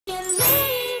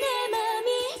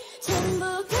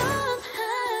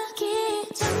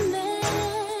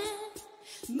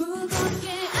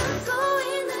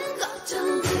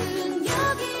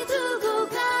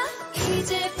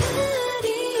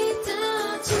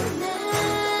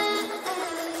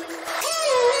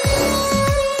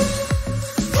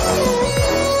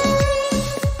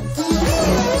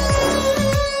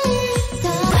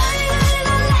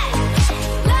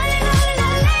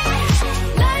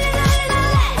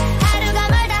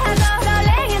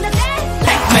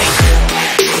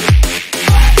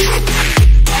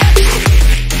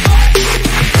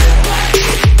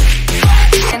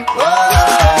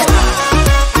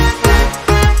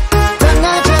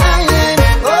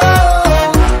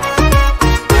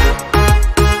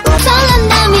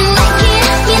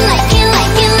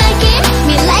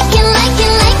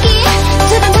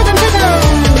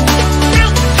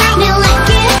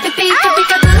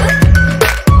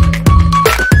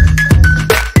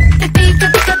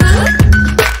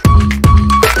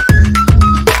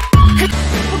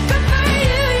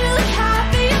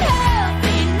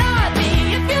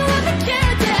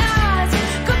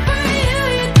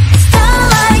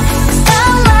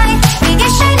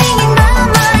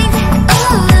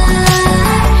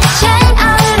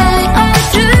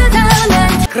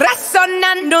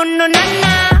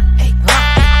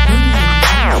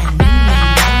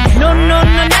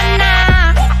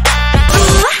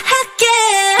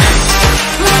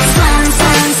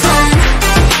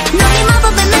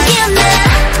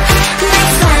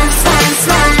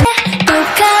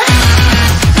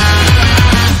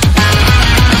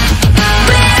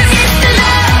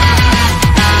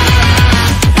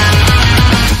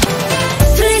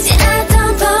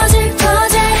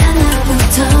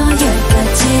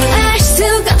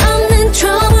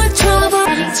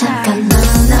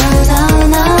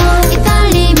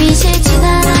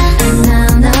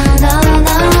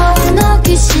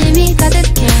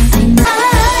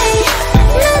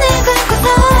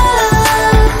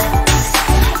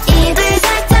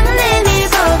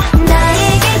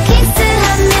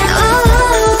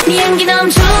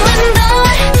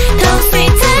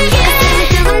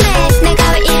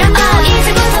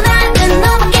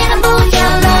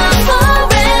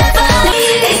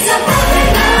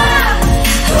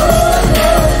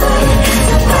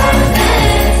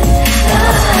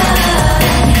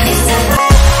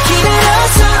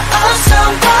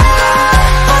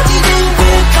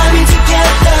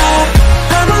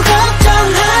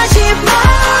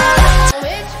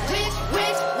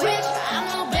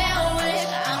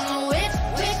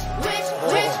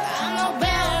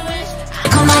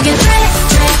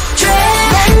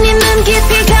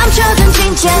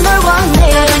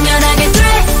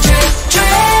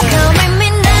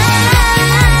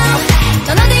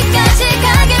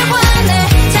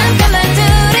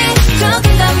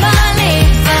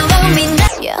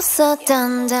so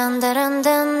dun dun dun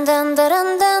dun dun dun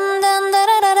dun dun dun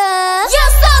dun.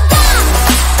 You're so dumb.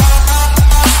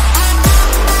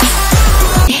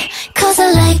 'Cause I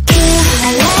like you,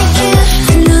 I like you.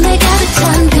 눈에 가득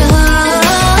찬 걸.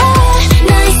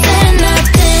 나의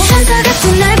세레나데 천사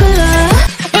같은 날 불러.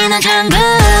 이날 전부.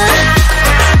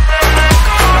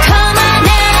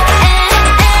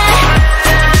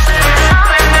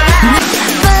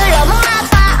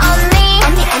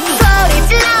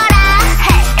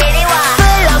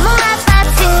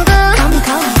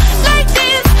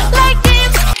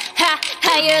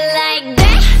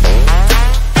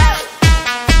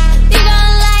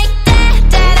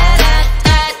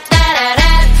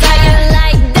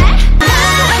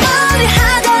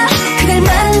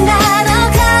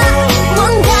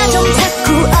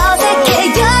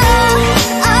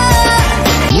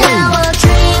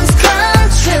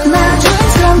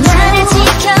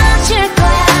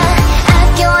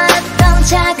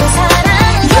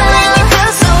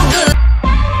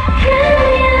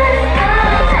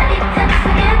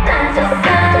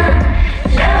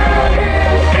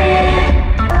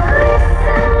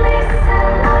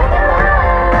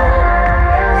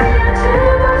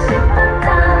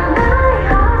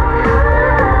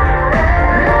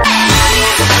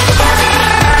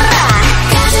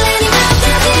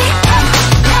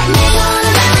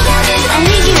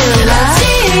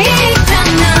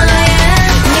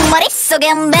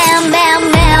 Bam bam bam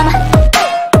bam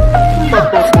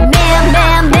bam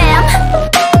bam bam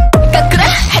까끌어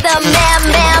해도 bam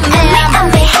bam bam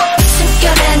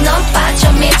숨결에 넌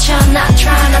빠져 미쳐 Not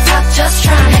trying to talk just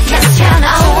trying to catch ya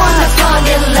I wanna fall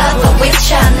in love with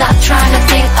ya Not trying to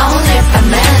think only for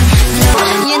men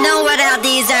You know what I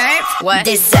deserve? What?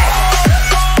 Deserve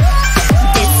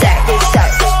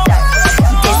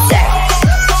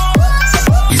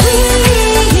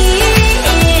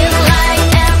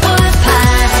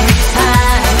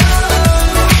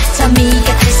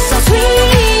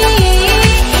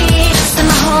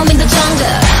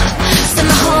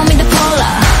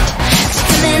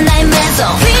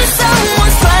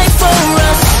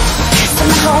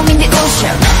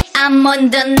I'm on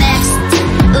the next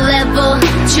level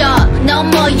저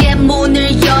너머의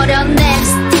문을 열어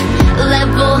next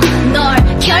level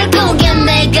널 결국엔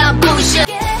내가 부셔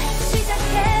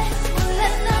시작해 원래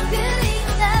너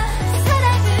그리구나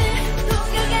사랑을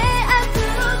녹여게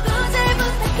앞으로도 잘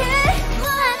부탁해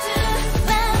모아준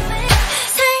마음을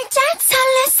살짝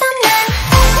설렜어 난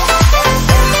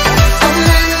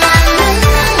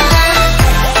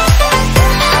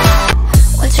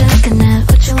What you looking at?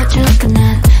 What you looking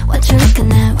at? What you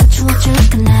looking at? What you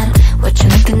looking at? What you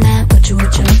looking at? What you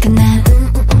looking at?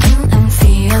 I'm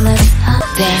fearless.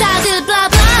 다들 blah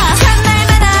blah.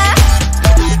 참말마다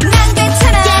난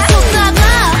괜찮아. 계속 blah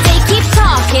blah. They keep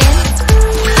talking.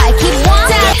 I keep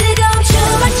walking. 뜨거운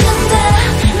춤을 춘다.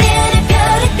 내일의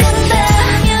별이 뜬다.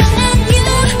 명랑한 you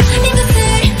이것을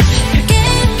붉게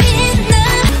빛나.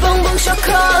 봉봉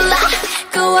초콜릿.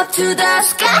 Go up to the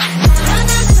sky.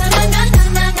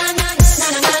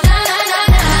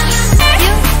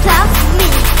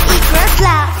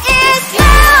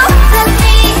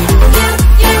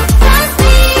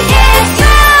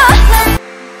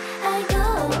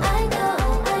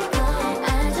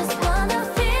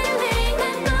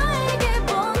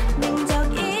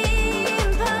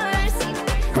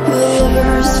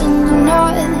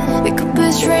 We could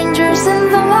be strangers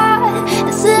in the light.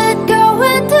 Is it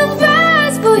going too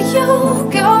fast for you?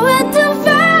 Going too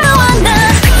fast. Wanna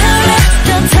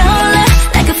don't tell it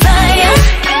like a fire.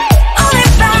 Only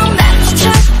found that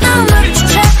you 너를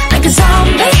지쳐 like a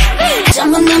zombie.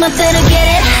 전부 네 멋대로 get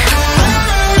it.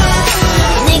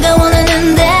 네가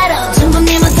원하는 대로 전부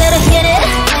네 멋대로 get it.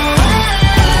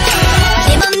 네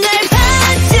맘 날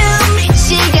봐줘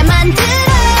미치게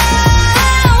만들어.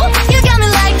 You got me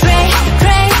like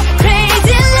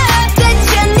crazy love.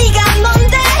 대체 네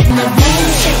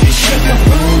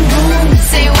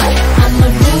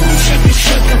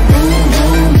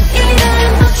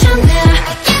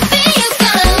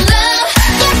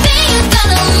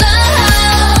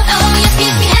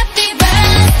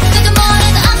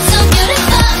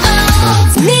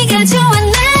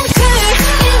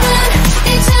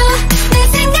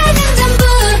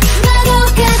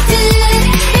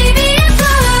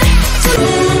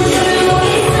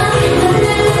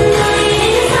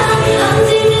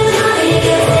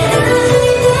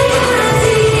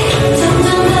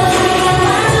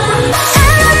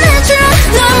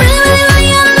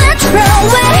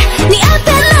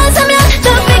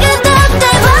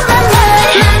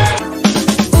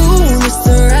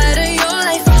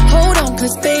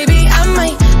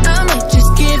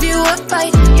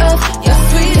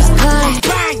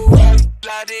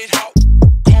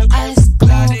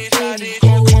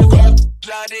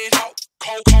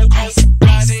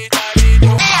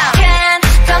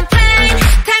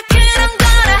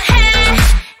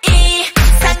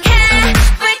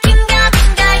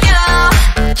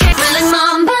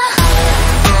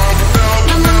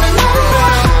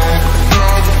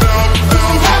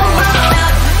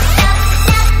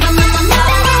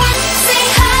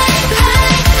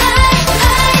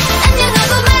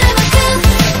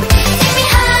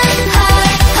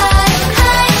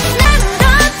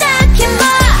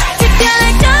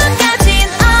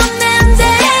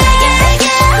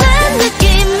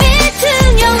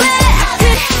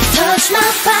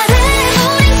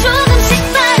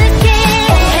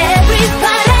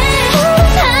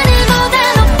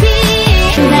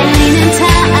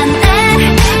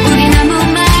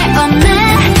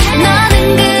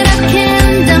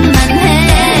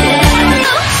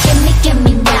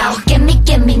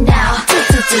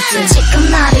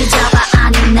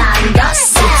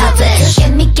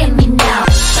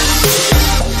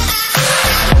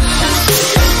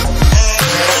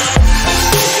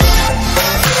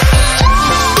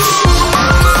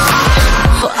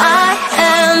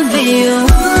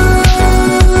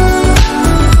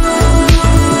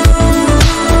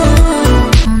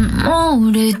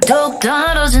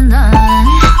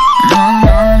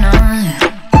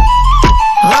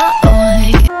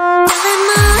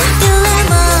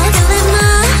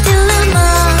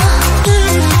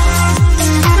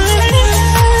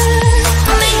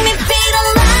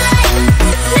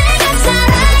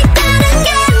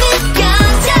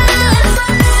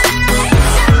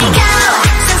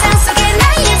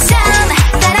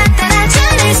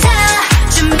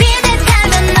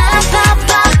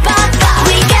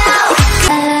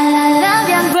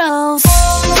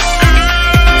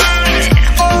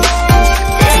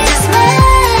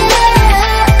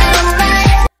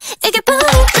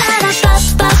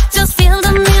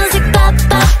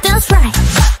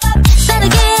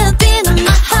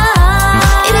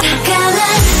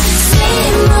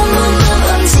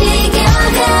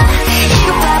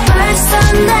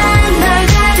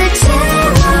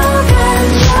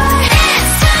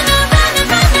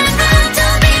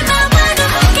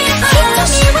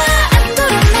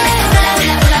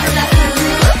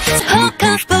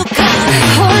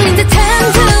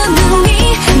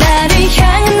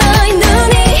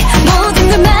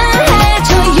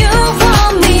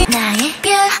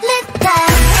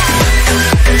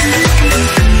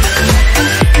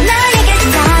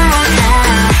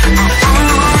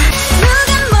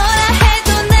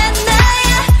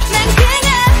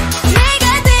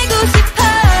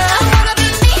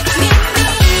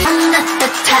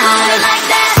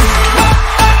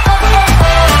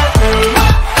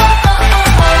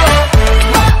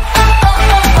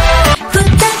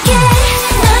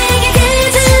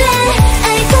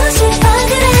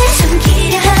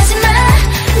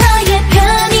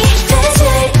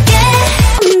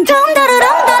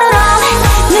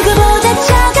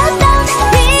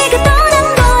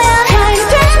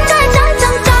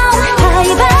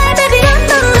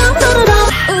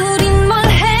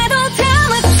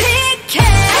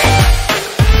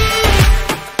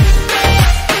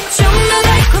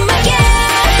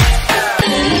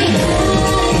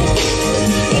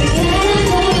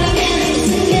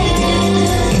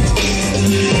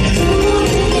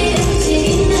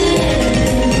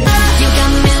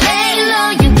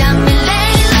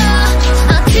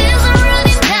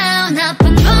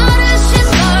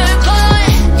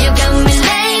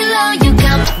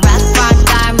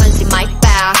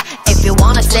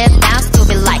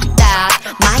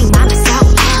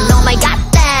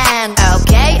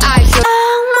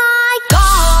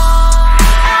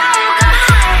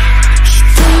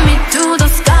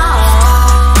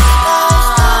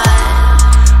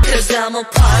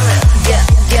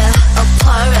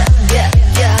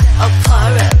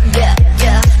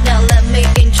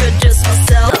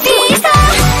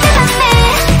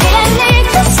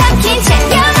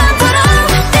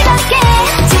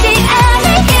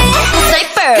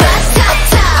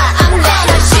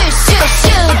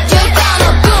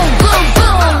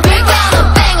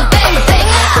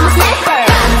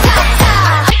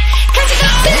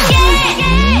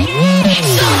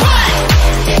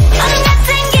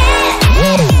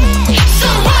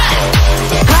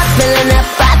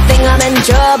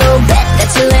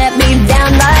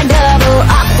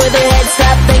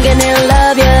wanna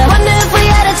love you. Wonder if we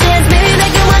had a chance, maybe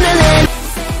make a wonderland.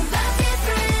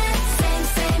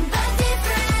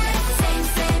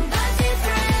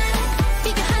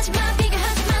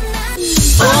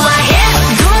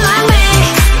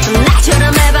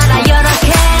 나처럼 해봐라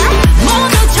이렇게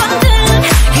모두 정든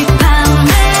이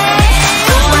밤에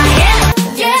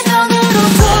예전으로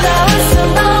돌아올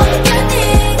순 없겠니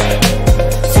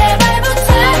제발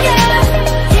부탁해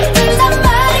힘들단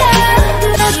말야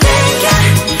너에게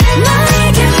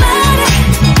나에게 말해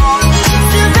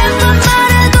수백 번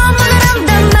말해도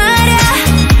모자란단 말야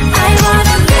I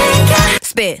wanna make it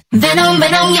Spit Venom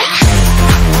Venom yeah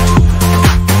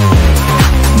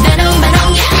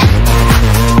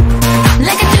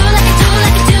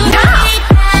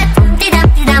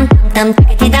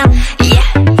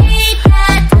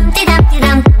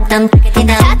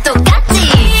다 똑같지.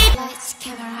 Lights,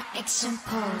 camera, action,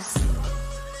 pose.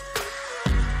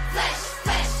 Flash,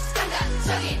 flash,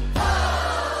 감각적인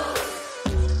pose.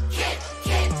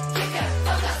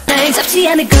 날 잡지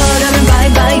않을 거라는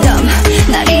bye bye dumb.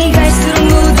 날이 갈수록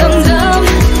무덤덤.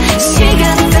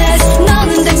 시간 패스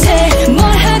너는 대체 뭘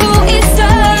하고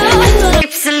있어?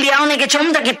 입술 려 내게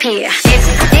좀 더 깊이.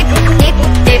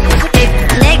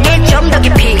 내게 좀 더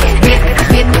깊이.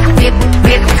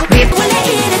 원래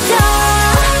이랬어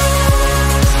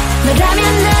너라면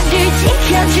나를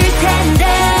지켜줄 텐데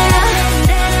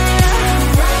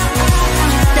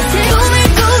나의 꿈을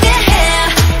꾸게 해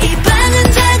이 방은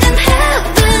작은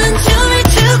heaven 춤을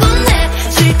추고 내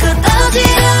실컷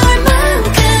어지러울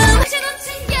만큼 정신없는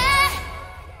게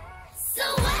So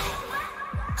what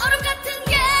얼음 같은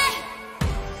게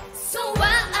So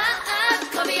what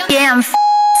Yeah I'm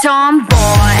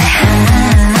tomboy